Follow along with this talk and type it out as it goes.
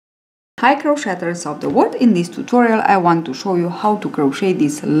Hi crocheters of the world, in this tutorial I want to show you how to crochet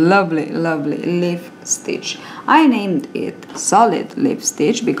this lovely leaf stitch. I named it solid leaf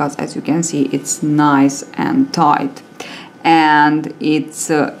stitch because as you can see it's nice and tight and it's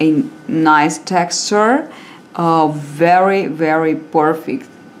a nice texture, very perfect.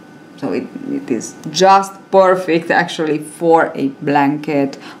 So it is just perfect actually for a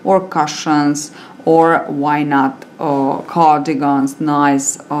blanket or cushions, or why not cardigans,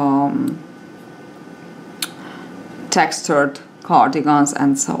 nice textured cardigans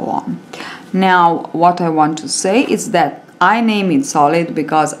and so on. Now what I want to say is that I name it solid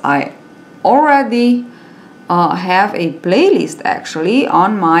because I already have a playlist actually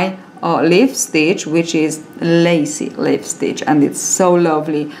on my leaf stitch, which is lacy leaf stitch, and it's so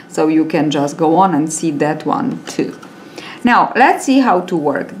lovely, so you can just go on and see that one too. Now let's see how to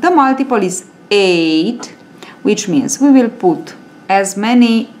work. The multiple is 8, which means we will put as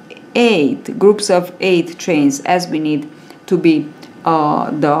many 8 groups of 8 chains as we need to be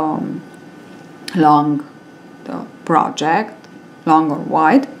the project, long or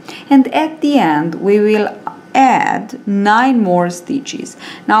wide, and at the end we will add 9 more stitches.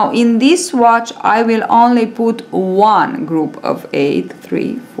 Now in this swatch I will only put one group of 8,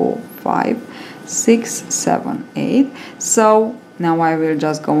 3, 4, 5, 6, 7, 8. So now I will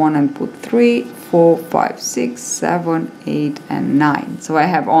just go on and put 3, 4, 5, 6, 7, 8 and 9. So I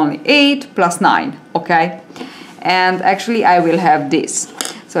have only 8 plus 9, okay? And actually I will have this.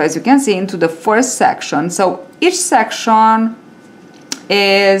 So as you can see into the first section, so each section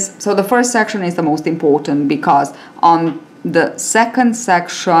is, so the first section is the most important because on the second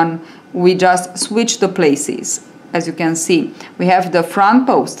section we just switch the places. As you can see, we have the front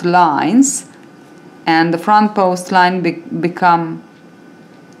post lines, and the front post line become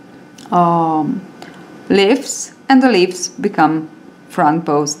leaves, and the leaves become front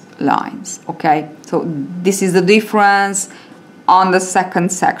post lines, okay? So this is the difference on the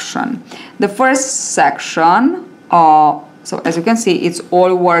second section. The first section, so as you can see, it's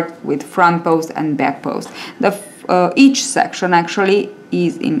all worked with front post and back post. Each section actually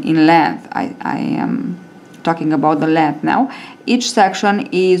is in length. I am talking about the length now. Each section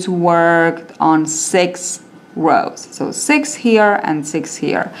is worked on 6 rows. So 6 here and 6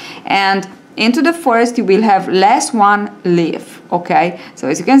 here. And into the first you will have less one leaf, okay? So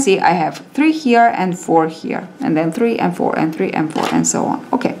as you can see, I have 3 here and 4 here, and then 3 and 4 and 3 and 4 and so on.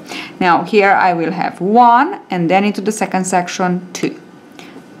 Okay, now here I will have 1, and then into the second section 2.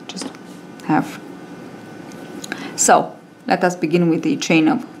 Just have. So let us begin with the chain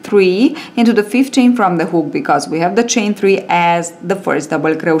of 3 into the 15 from the hook, because we have the chain 3 as the first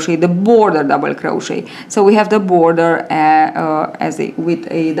double crochet, the border double crochet. So we have the border with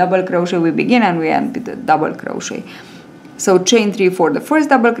a double crochet we begin and we end with a double crochet. So chain 3 for the first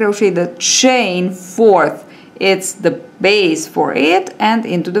double crochet, the chain 4th, it's the base for it, and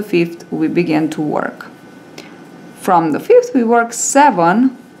into the 5th we begin to work. From the 5th we work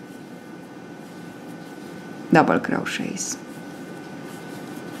 7 double crochets.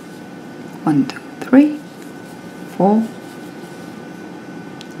 1, 2, 3, 4,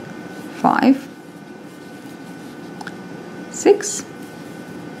 5, 6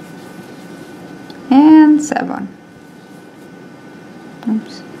 and 7.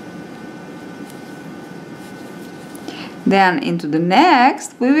 Oops. Then into the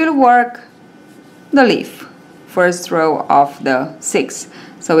next we will work the leaf, first row of the 6.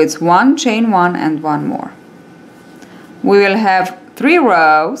 So it's 1 chain 1 and 1 more. We will have 3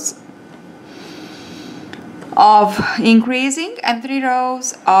 rows of increasing and 3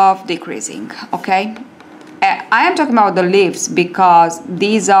 rows of decreasing, okay? I am talking about the leaves because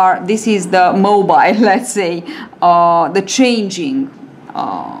this is the mobile, let's say, the changing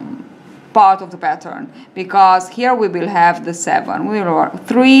part of the pattern, because here we will have the 7. We will work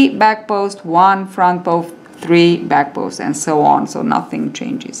 3 back post, 1 front post, 3 back posts, and so on, so nothing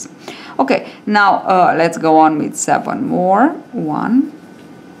changes. Okay, now let's go on with 7 more. 1,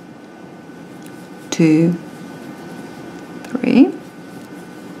 2, 3,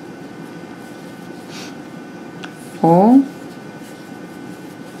 4,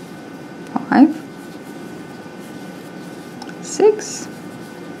 5, 6,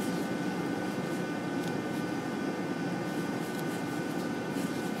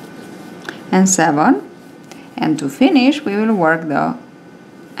 7, and to finish we will work the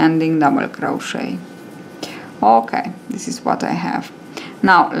ending double crochet. Okay, this is what I have.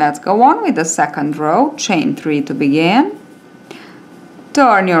 Now let's go on with the second row, chain 3 to begin.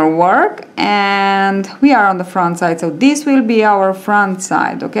 Turn your work, and we are on the front side, so this will be our front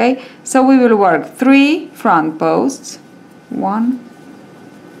side, okay? So we will work 3 front posts, 1,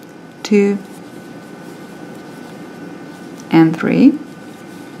 2, 2 and 3.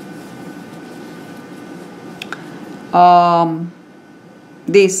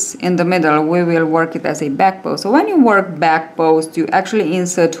 This in the middle, we will work it as a back post. So when you work back post, you actually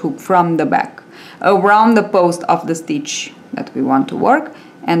insert hook from the back around the post of the stitch that we want to work,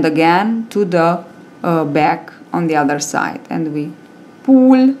 and again to the back on the other side, and we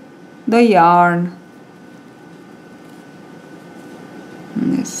pull the yarn.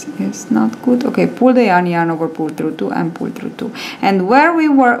 This is not good. Okay, pull the yarn over, pull through 2 and pull through 2. And where we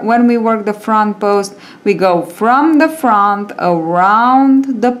work, when we work the front post, we go from the front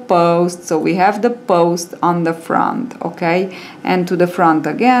around the post, so we have the post on the front, okay, and to the front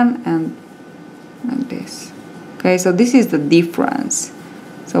again, and like this. Okay, so this is the difference.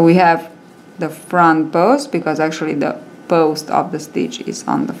 So we have the front post because actually the post of the stitch is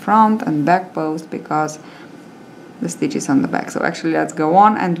on the front, and back post because the stitch is on the back. So actually let's go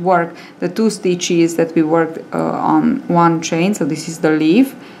on and work the 2 stitches that we worked on one chain. So this is the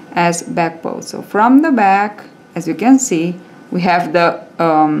leaf as back post. So from the back, as you can see, we have the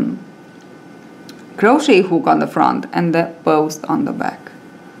crochet hook on the front and the post on the back.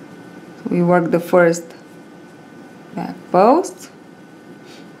 So we work the first back post,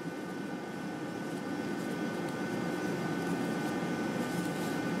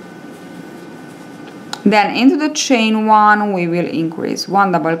 then into the chain 1 we will increase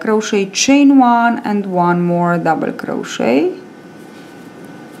 1 double crochet, chain 1 and 1 more double crochet,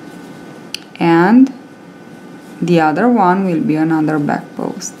 and the other one will be another back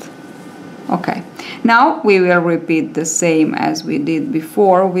post. Okay, now we will repeat the same as we did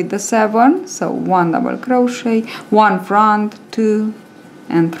before with the 7. So 1 double crochet, 1 front, 2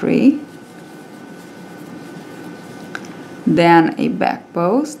 and 3, then a back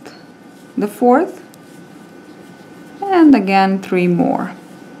post, the 4th, and again 3 more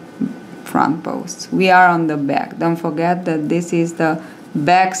front posts. We are on the back. Don't forget that this is the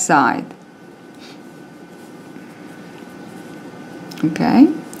back side.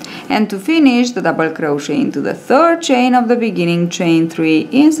 Okay, and to finish the double crochet into the 3rd chain of the beginning, chain 3,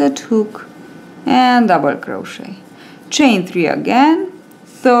 insert hook and double crochet, chain 3 again,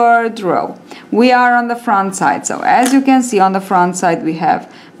 3rd row. We are on the front side, so as you can see on the front side we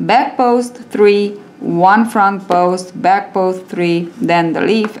have back post 3, 1 front post, back post 3, then the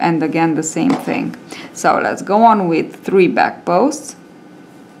leaf, and again the same thing. So let's go on with 3 back posts.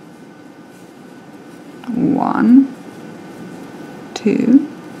 1, 2,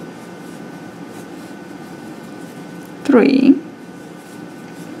 3,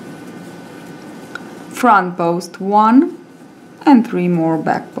 front post 1 and 3 more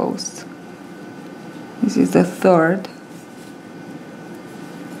back posts. This is the 3rd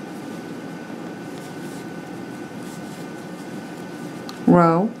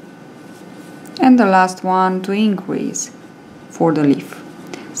row, and the last one to increase for the leaf.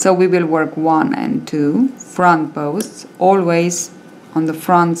 So we will work 1 and 2 front posts, always on the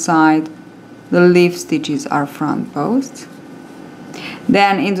front side. The leaf stitches are front posts.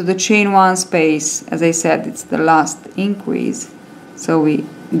 Then into the chain 1 space, as I said, it's the last increase, so we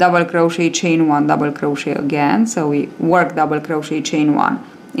double crochet, chain 1, double crochet again. So we work double crochet, chain 1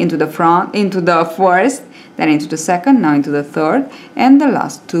 into the front, into the first, then into the 2nd, now into the 3rd, and the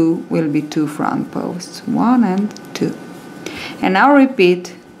last 2 will be 2 front posts, 1 and 2. And now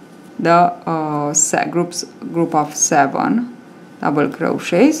repeat the group of 7 double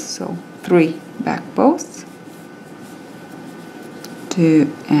crochets, so 3 back posts,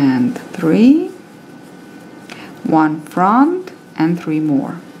 2 and 3, 1 front and 3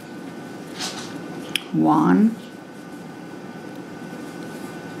 more, 1,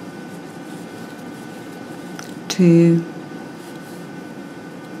 2,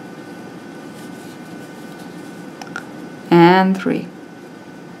 3,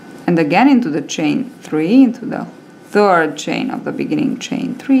 and again into the chain 3, into the 3rd chain of the beginning,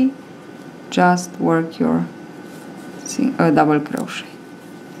 chain 3, just work your double crochet.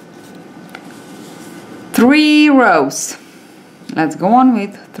 3 rows. Let's go on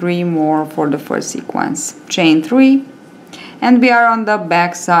with 3 more for the first sequence. Chain 3, and we are on the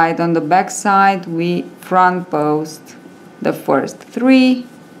back side. On the back side we front post the first 3,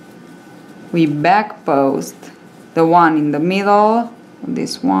 we back post the one in the middle,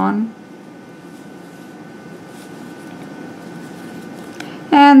 this one,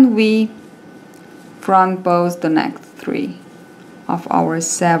 and we front post the next 3 of our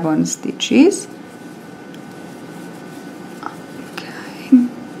 7 stitches. Okay,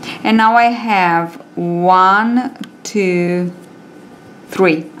 and now I have 1, 2,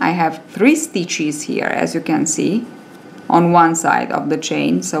 3. I have 3 stitches here, as you can see, on one side of the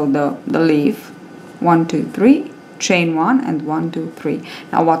chain, so the leaf, 1 2 3, chain 1 and 1 2 3.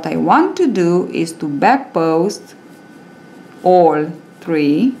 Now what I want to do is to back post all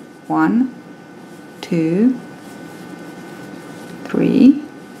 3, 1 2 3.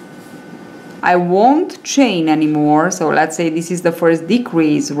 I won't chain anymore, so let's say this is the first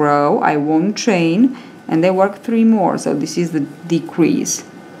decrease row. I won't chain, and I work 3 more, so this is the decrease.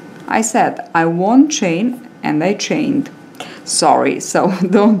 I said I won't chain, and I chained. Sorry, so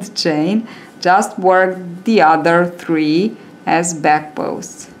don't chain, just work the other 3 as back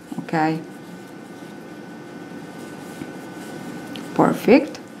posts, okay?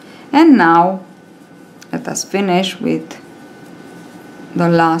 Perfect. And now let us finish with the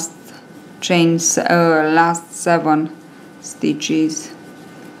last chains, last 7 stitches.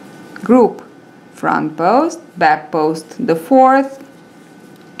 Group front post, back post the 4th,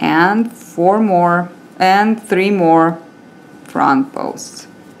 and 4 more and 3 more front posts.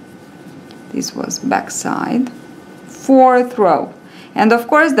 This was back side. 4th row, and of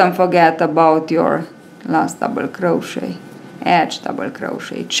course don't forget about your last double crochet, edge double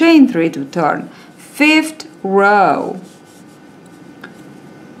crochet, chain 3 to turn. 5th row.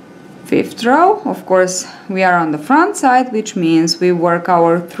 5th row, of course we are on the front side, which means we work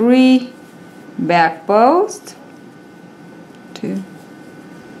our 3 back posts, 2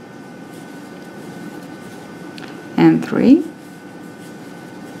 and 3,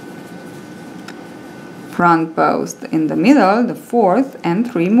 front post in the middle, the 4th,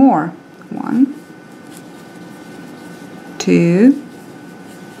 and 3 more, 1 2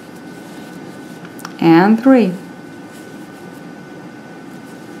 and 3.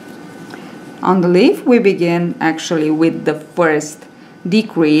 On the leaf we begin actually with the first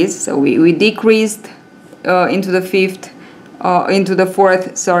decrease, so we decreased into the 5th, into the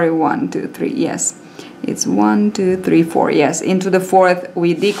 4th, sorry, 1 2 3, yes, it's 1 2 3 4, yes, into the 4th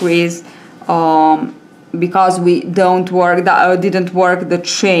we decrease because we didn't work the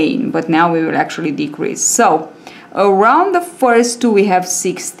chain, but now we will actually decrease. So around the first 2 we have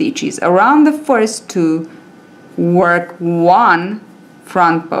 6 stitches. Around the first 2 work 1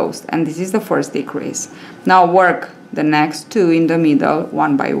 front post, and this is the first decrease. Now work the next 2 in the middle,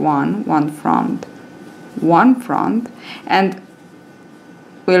 1 by 1, 1 front, and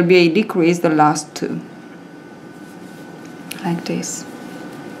will be a decrease the last 2, like this.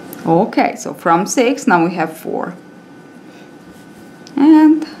 Okay, so from 6 now we have 4,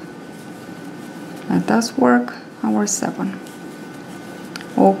 and let us work our 7.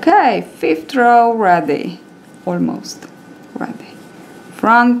 Okay, 5th row ready, almost ready.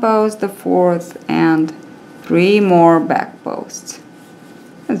 Front post the 4th and 3 more back posts.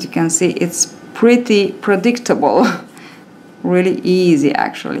 As you can see, it's pretty predictable, really easy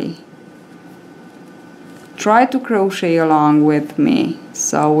actually. Try to crochet along with me,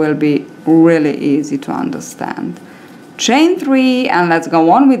 so it will be really easy to understand. Chain 3, and let's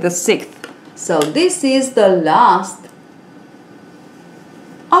go on with the 6th. So this is the last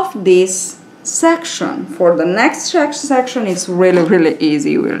of this section. For the next section it's really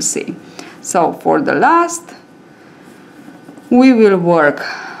easy, you will see. So for the last we will work,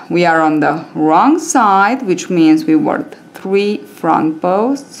 we are on the wrong side, which means we worked 3 front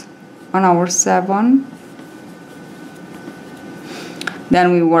posts on our 7,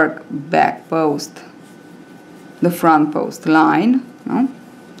 then we work back post, the front post line, no?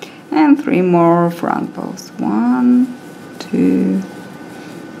 And 3 more front posts, 1 2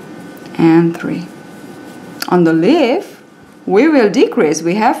 and 3. On the leaf we will decrease,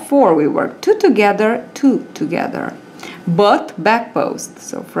 we have 4, we work 2 together, 2 together, but back post,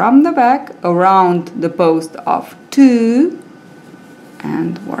 so from the back around the post of 2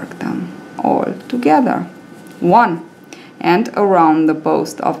 and work them all together, 1, and around the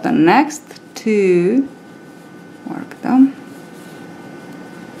post of the next 2 work them.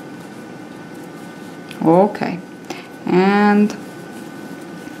 Okay, and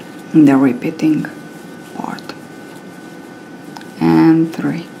the repeating part, and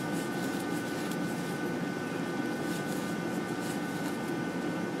 3.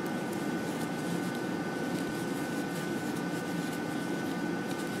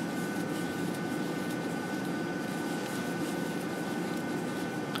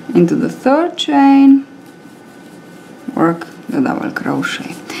 Into the 3rd chain, work the double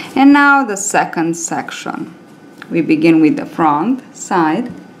crochet. And now the 2nd section. We begin with the front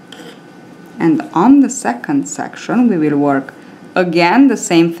side, and on the 2nd section we will work again the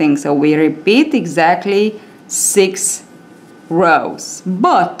same thing, so we repeat exactly 6 rows,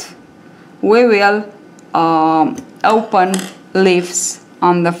 but we will open leaves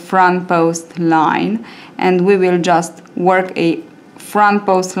on the front post line, and we will just work a front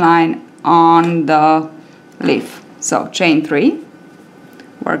post line on the leaf. So chain 3,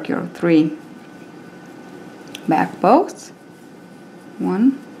 work your 3 back posts,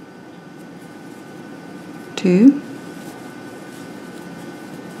 1, 2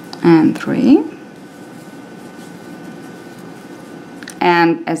 and 3.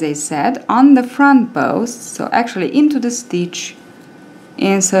 And as I said, on the front post, so actually into the stitch,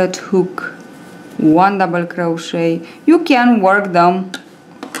 insert hook, 1 double crochet. You can work them,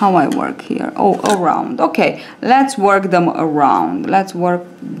 how I work here, oh, around. Okay, let's work them around. Let's work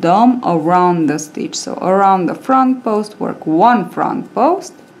them around the stitch. So around the front post, work 1 front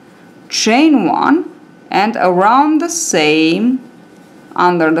post, chain 1, and around the same,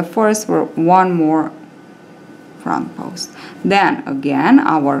 under the first, work 1 more front post. Then again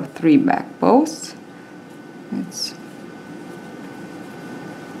our 3 back posts. It's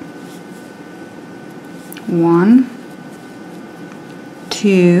 1,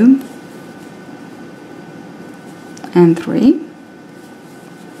 2 and 3,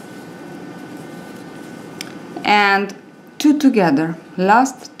 and 2 together,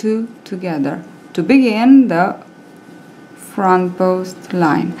 last 2 together to begin the front post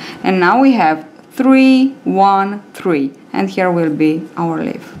line. And now we have 3, 1, 3, and here will be our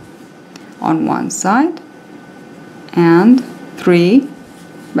leaf on one side, and 3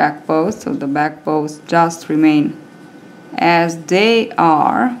 back posts, so the back posts just remain as they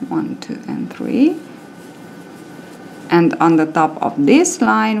are, 1, 2 and 3, and on the top of this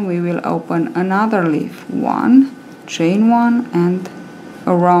line we will open another leaf, 1, chain 1, and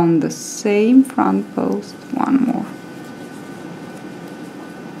around the same front post 1 more.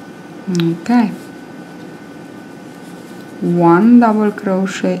 Okay, 1 double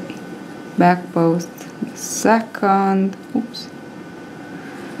crochet, back post, the second, oops,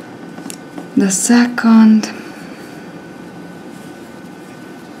 the second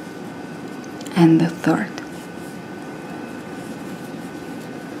and the third,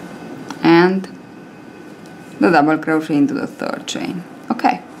 and the double crochet into the third chain.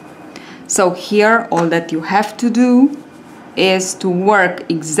 Okay, so here all that you have to do is to work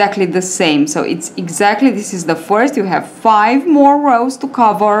exactly the same. So it's exactly, this is the first, you have 5 more rows to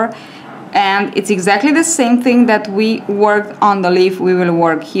cover, and it's exactly the same thing that we worked on the leaf. We will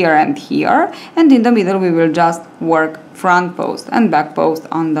work here, and in the middle we will just work front post and back post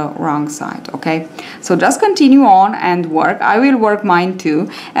on the wrong side. Okay, so just continue on and work. I will work mine too,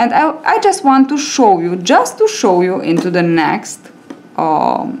 and I just want to show you, just to show you into the next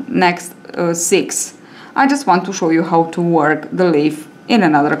 6. I just want to show you how to work the leaf in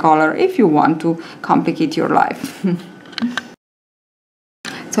another color if you want to complicate your life.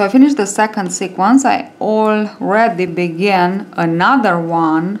 So I finished the second sequence. I already began another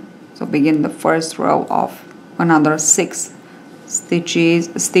one. So begin the first row of another 6 stitches,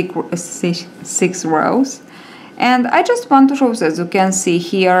 6 rows. And I just want to show, as you can see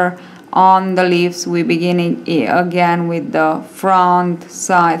here, on the leaves we begin again with the front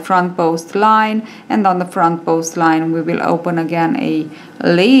post line, and on the front post line we will open again a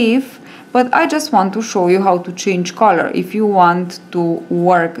leaf. But I just want to show you how to change color if you want to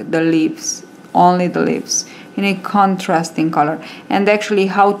work the leaves, only the leaves, in a contrasting color, and actually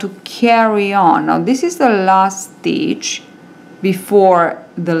how to carry on. Now this is the last stitch before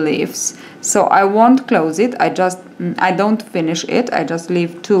the leaves, so I won't close it, I don't finish it, I just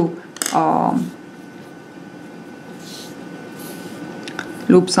leave 2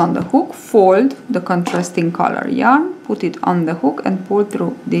 loops on the hook, fold the contrasting color yarn, put it on the hook and pull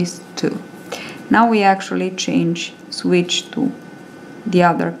through these 2. Now we actually switch to the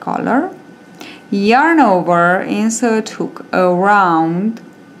other color, yarn over, insert hook around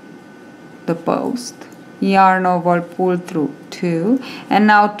the post, yarn over, pull through 2, and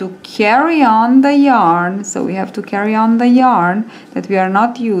now to carry on the yarn, so we have to carry on the yarn that we are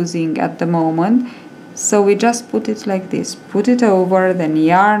not using at the moment, so we just put it like this, put it over, then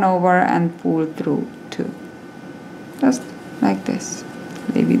yarn over and pull through 2, just like this,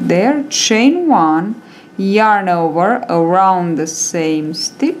 leave it there, chain 1, yarn over around the same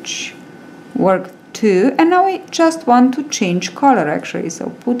stitch, work 2, and now we just want to change color actually, so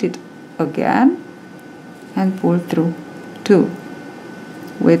put it again and pull through 2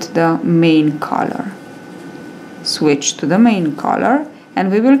 with the main color, switch to the main color,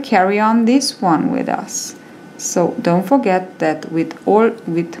 and we will carry on this one with us. So don't forget that with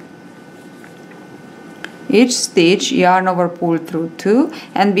each stitch, yarn over, pull through 2,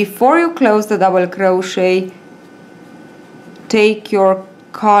 and before you close the double crochet, take your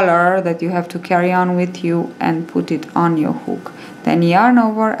color that you have to carry on with you and put it on your hook, then yarn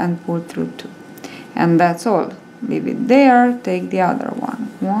over and pull through 2. and that's all. Leave it there, take the other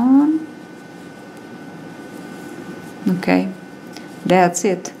one, okay, that's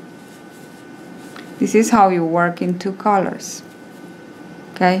it. This is how you work in 2 colors,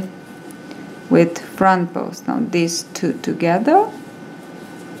 okay, with front post. Now these 2 together,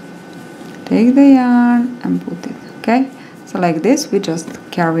 take the yarn and put it, okay, so like this we just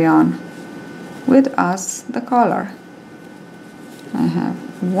carry on with us the color. I have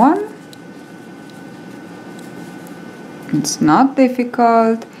 1. It's not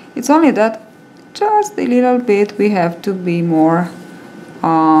difficult, it's only that just a little bit we have to be more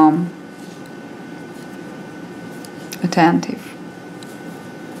attentive.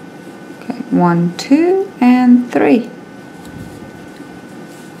 Okay, 1, 2, and 3.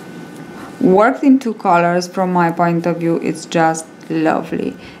 Worked in 2 colors, from my point of view, it's just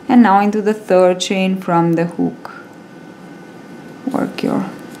lovely. And now into the 3rd chain from the hook. Work your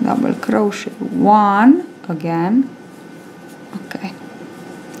double crochet. 1 again. Okay.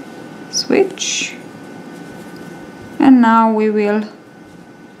 Switch. And now we will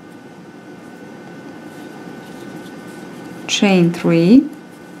chain 3.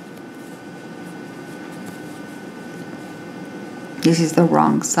 This is the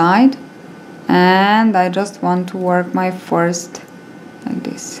wrong side, and I just want to work my first like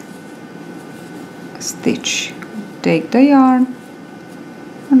this stitch. Take the yarn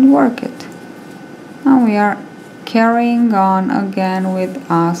and work it. Now we are carrying on again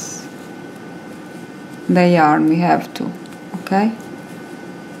with us the yarn we have to, okay,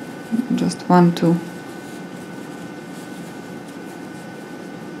 just want to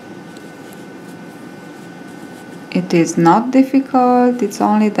it is not difficult, it's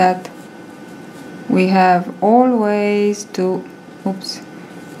only that we have always to, oops,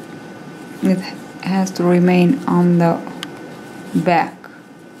 it has to remain on the back.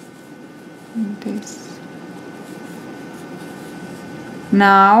 This.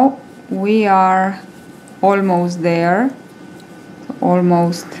 Now we are almost there,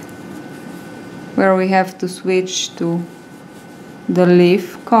 almost where we have to switch to the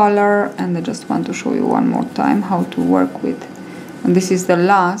leaf color, and I just want to show you one more time how to work with, and this is the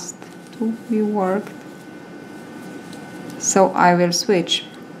last to be worked. So I will switch,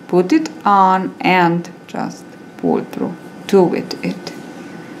 put it on and just pull through to with it.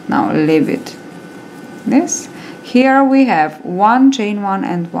 Now leave it. This here we have 1 chain 1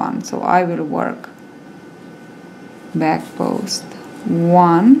 and 1, so I will work back post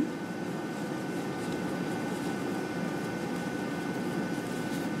 1,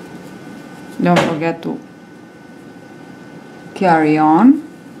 don't forget to carry on,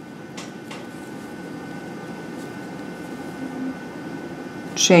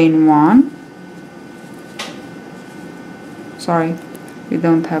 chain 1, sorry, we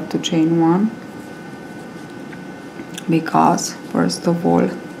don't have to chain 1, because first of all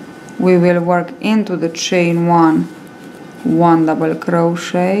we will work into the chain 1 double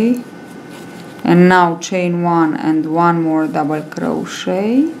crochet, and now chain 1 and 1 more double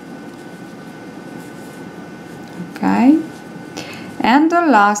crochet, okay, and the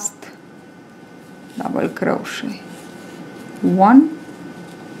last double crochet, 1,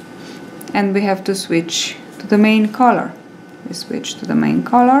 and we have to switch to the main color. We switch to the main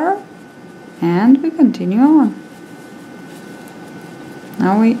color and we continue on.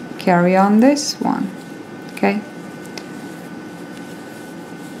 Now we carry on this one, okay.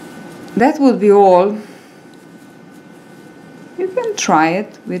 That would be all. You can try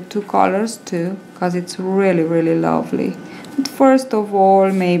it with 2 colors too, because it's really, really lovely. But first of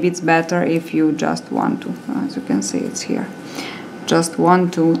all, maybe it's better if you just want to, as you can see it's here, just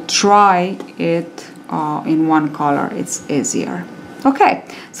want to try it in 1 color, it's easier. Okay,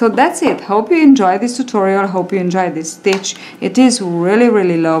 so that's it. Hope you enjoyed this tutorial, hope you enjoyed this stitch. It is really,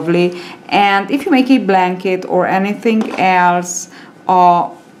 really lovely, and if you make a blanket or anything else,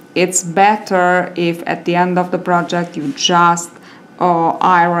 it's better if at the end of the project you just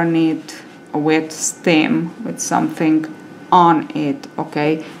iron it with steam, with something on it,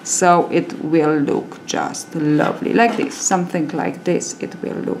 okay, so it will look just lovely, like this, something like this it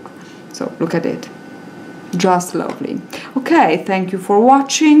will look. So look at it, just lovely. Okay, thank you for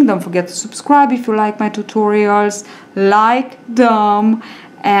watching. Don't forget to subscribe if you like my tutorials, like them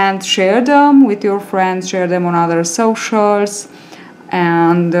and share them with your friends, share them on other socials,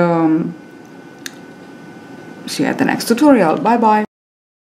 and see you at the next tutorial. Bye bye.